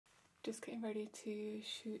Just getting ready to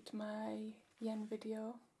shoot my yen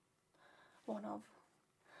video, one of,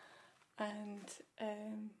 and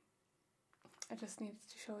I just needed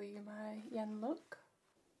to show you my yen look.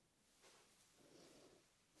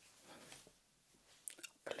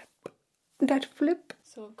 Flip. That flip.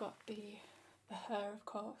 So I've got the hair, of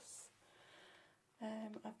course.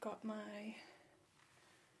 I've got my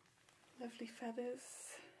lovely feathers.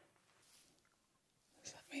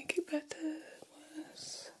 Does that make it better?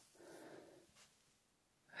 Worse?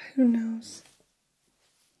 Who knows?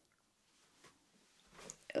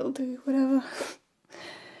 It'll do, whatever.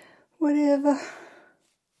 Whatever.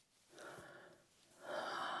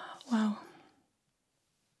 Wow.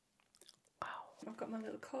 Wow. I've got my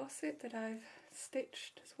little corset that I've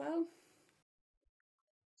stitched as well.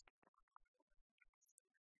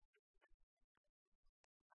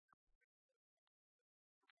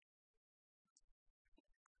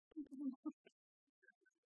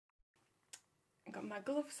 I've got my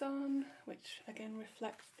gloves on, which again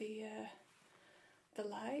reflect the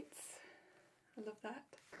lights. I love that.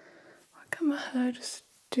 I got my hair, just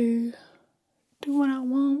do what I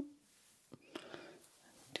want.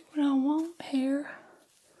 Do what I want here.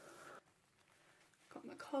 Got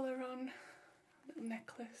my collar on, little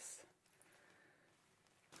necklace.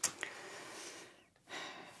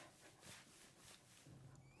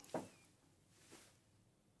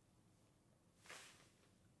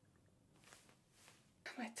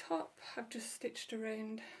 My top I've just stitched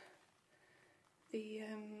around the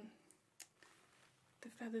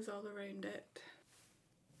feathers all around it.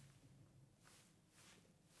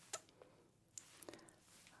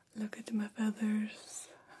 Look at my feathers.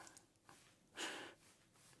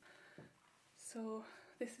 So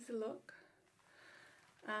this is a look,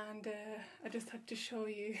 and I just had to show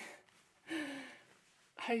you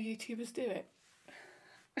how YouTubers do it.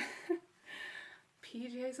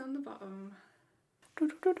 PJs on the bottom.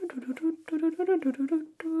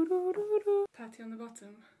 Party on the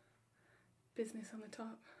bottom, business on the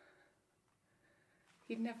top.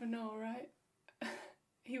 You'd never know, right?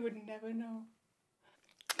 You would never know.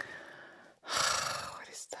 What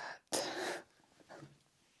is that?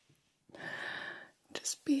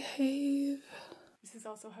 Just behave. This is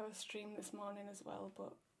also how I streamed this morning as well,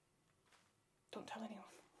 but don't tell anyone.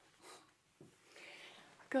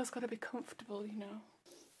 A girl's got to be comfortable, you know.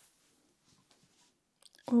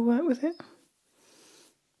 We'll work with it.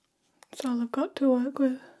 That's all I've got to work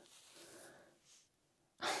with.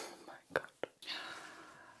 Oh my god.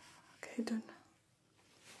 Okay, done.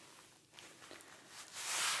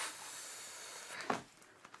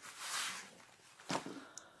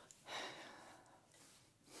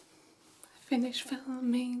 Finish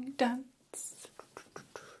filming, dance.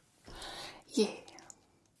 Yeah.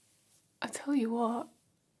 I tell you what.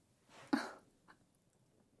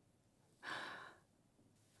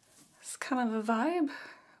 It's kind of a vibe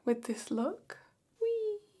with this look.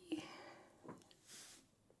 Whee!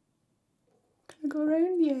 Can I go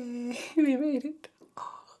around? Yay! We made it.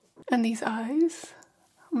 Oh. And these eyes.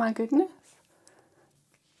 My goodness.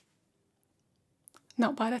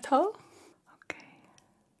 Not bad at all. Okay.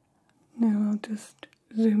 Now I'll just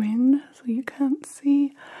zoom in so you can't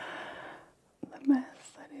see the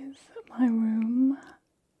mess that is my room.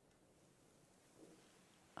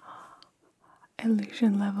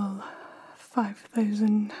 Illusion level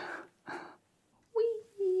 5000.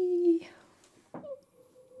 Whee!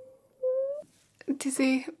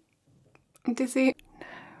 Dizzy. Dizzy. No,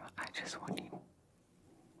 I just want you.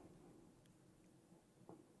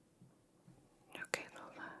 Okay,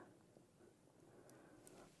 Lola.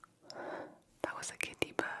 That was a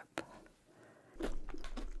kitty burp.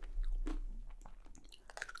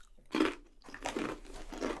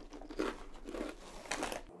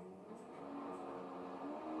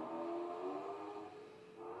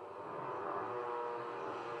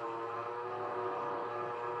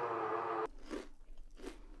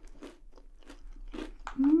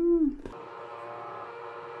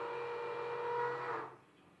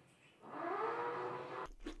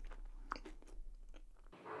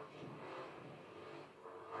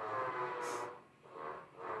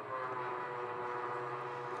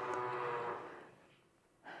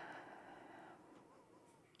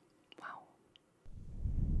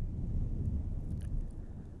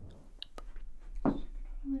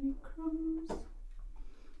 Many crumbs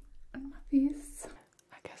on my face.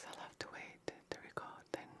 I guess I'll have to wait to record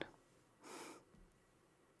then.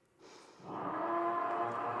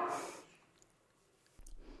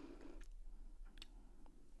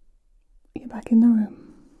 You're back in the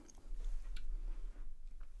room.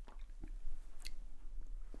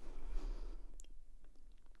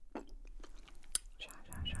 Sha,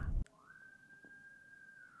 sha, sha.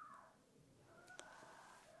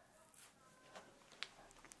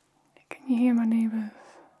 you hear my neighbours?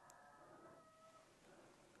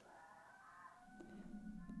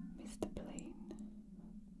 Mr. Plane.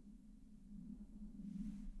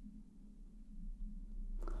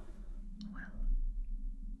 Well,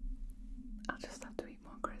 I'll just have to eat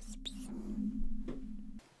more crisps.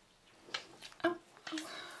 Oh, oh.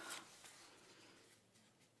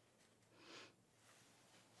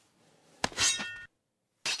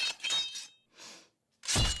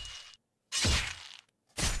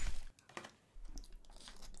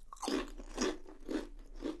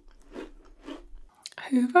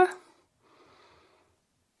 Hoover.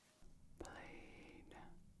 Blade.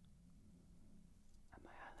 And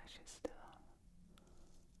my eyelashes still on.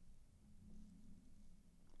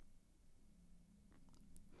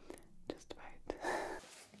 Just about.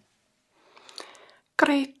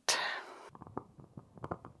 Great.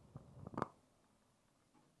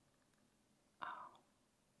 Oh.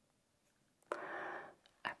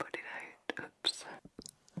 I put it out. Oops.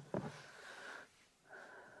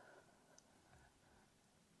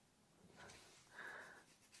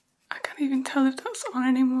 I can't even tell if that's on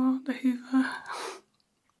anymore, the Hoover.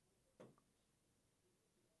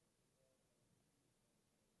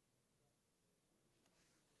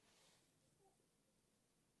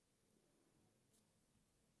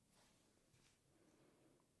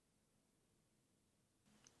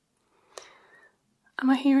 Am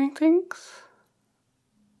I hearing things?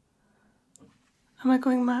 Am I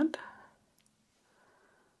going mad?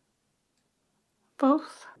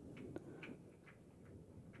 Both?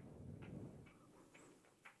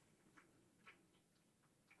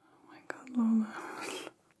 Oh my god, Lola.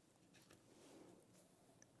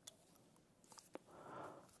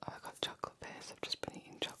 Oh, I got chocolate base. I've just been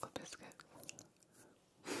eating chocolate biscuits.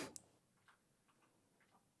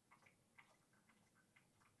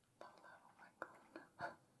 Lola, oh my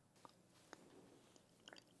god.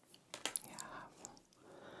 Yeah.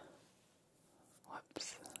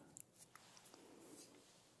 Whoops.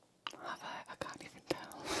 Have I? I can't even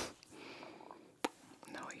tell.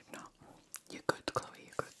 No, you've not. You're good, Chloe,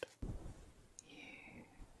 you're good. You.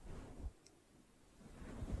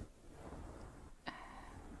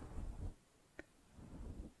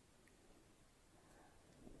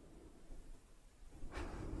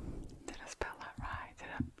 Did I spell that right?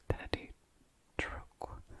 Did I do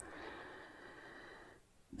truck?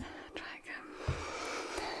 Try again.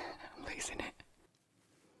 I'm losing it.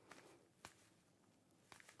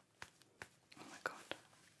 Oh my god.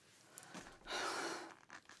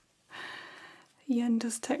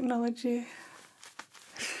 Yenda's technology.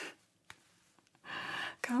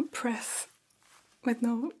 Can't press with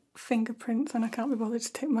no fingerprints, and I can't be bothered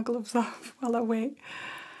to take my gloves off while I wait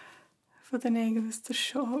for the neighbours to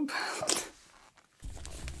show up.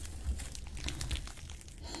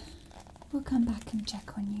 We'll come back and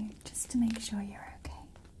check on you just to make sure you're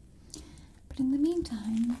okay. But in the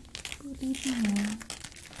meantime, we'll leave you here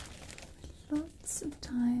with lots of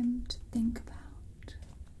time to think about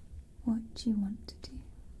what you want to do.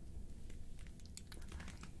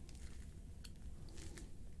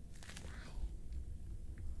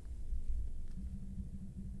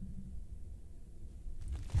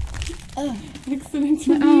 Oh, excellent.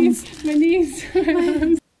 My knees. My knees. My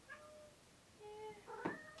arms.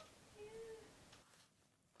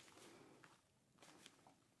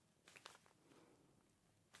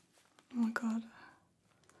 Oh my god.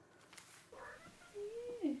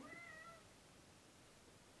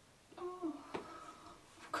 Oh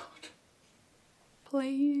god.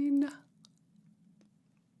 Plane.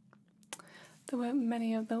 There weren't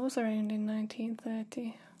many of those around in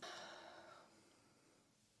 1930.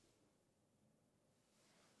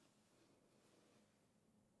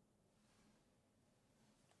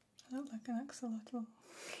 I look like an axolotl.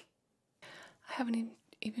 I haven't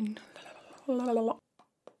even.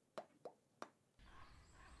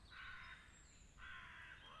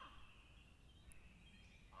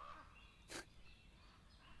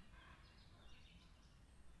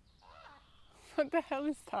 What the hell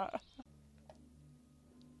is that?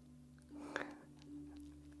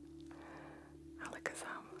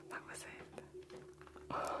 Alakazam, that was it.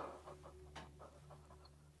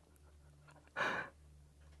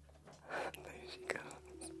 There she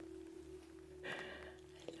goes.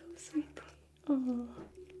 Hello, sweetie. Oh.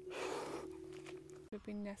 We've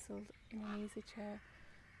been nestled in an easy chair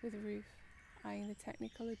with a roof, eyeing the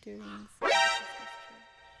technicolor doings of the Christmas tree.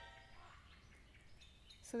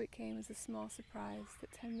 So it came as a small surprise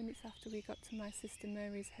that 10 minutes after we got to my sister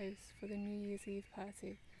Mary's house for the New Year's Eve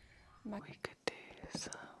party, we could do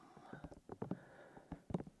some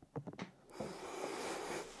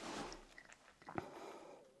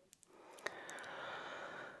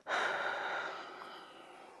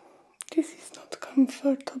This is not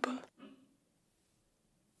comfortable.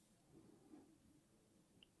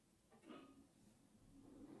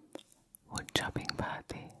 Wood chopping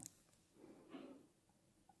party.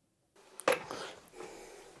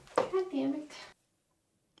 God damn it.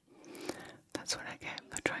 That's what I get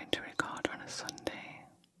for trying to record on a Sunday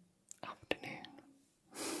afternoon.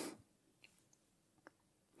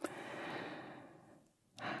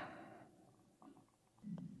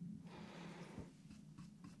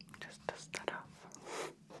 Just dust that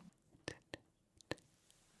off.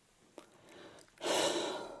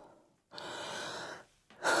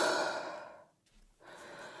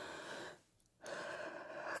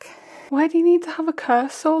 Okay. Why do you need to have a car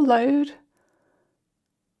so loud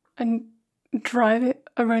and drive it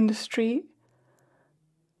around the street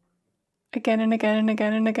again and again and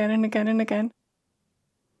again and again and again and again?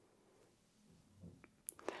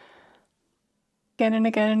 Again and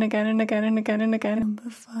again and again and again and again and again. Number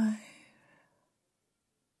 5.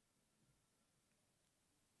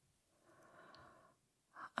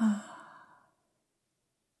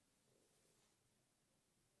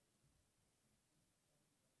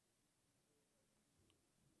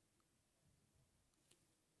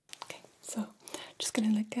 Okay, so just gonna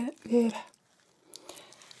look at it.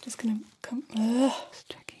 Just gonna come. Just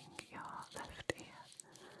checking your left ear.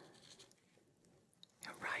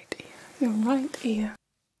 Your right ear. Your right ear.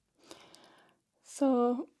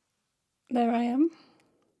 So there I am.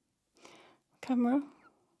 Camera.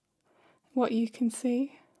 What you can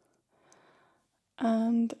see.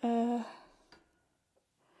 And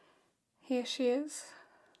here she is.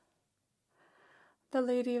 The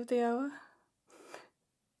lady of the hour.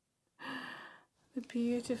 The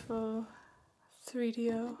beautiful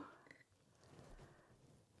 3DO.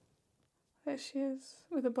 There she is,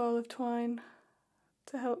 with a ball of twine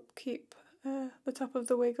to help keep the top of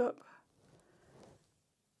the wig up.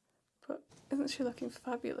 But isn't she looking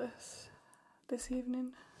fabulous this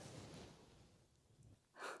evening?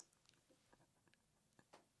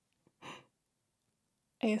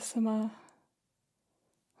 ASMR.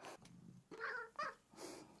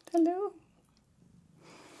 Hello.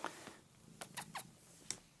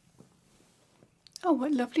 Oh,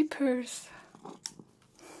 what lovely purrs.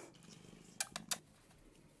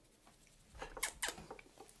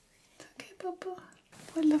 It's okay, Bubba.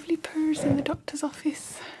 What lovely purrs in the doctor's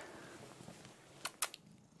office.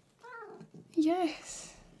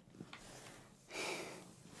 Yes.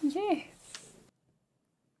 Yes.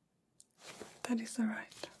 That is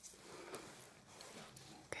alright.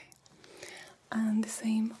 Okay. And the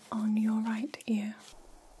same on your right ear.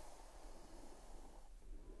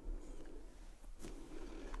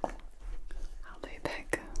 How do you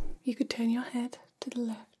pick? You could turn your head to the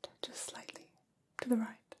left, just slightly, to the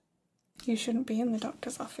right. You shouldn't be in the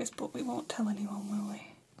doctor's office, but we won't tell anyone, will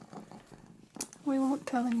we? We won't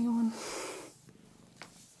tell anyone.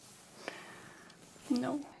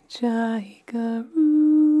 No. Jai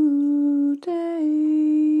Guru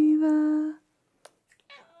Deva.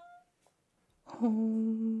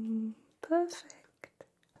 Oh, perfect.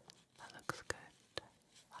 That looks good.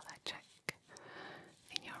 While I check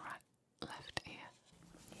in your left ear.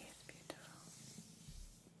 Yes, beautiful.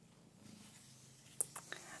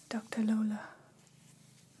 Dr. Lola.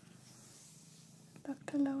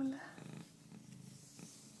 Dr. Lola.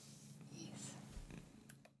 Yes.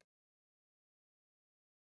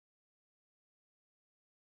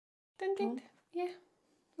 Ding ding. Yeah.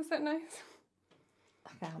 Was that nice? I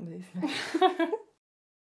can't move now.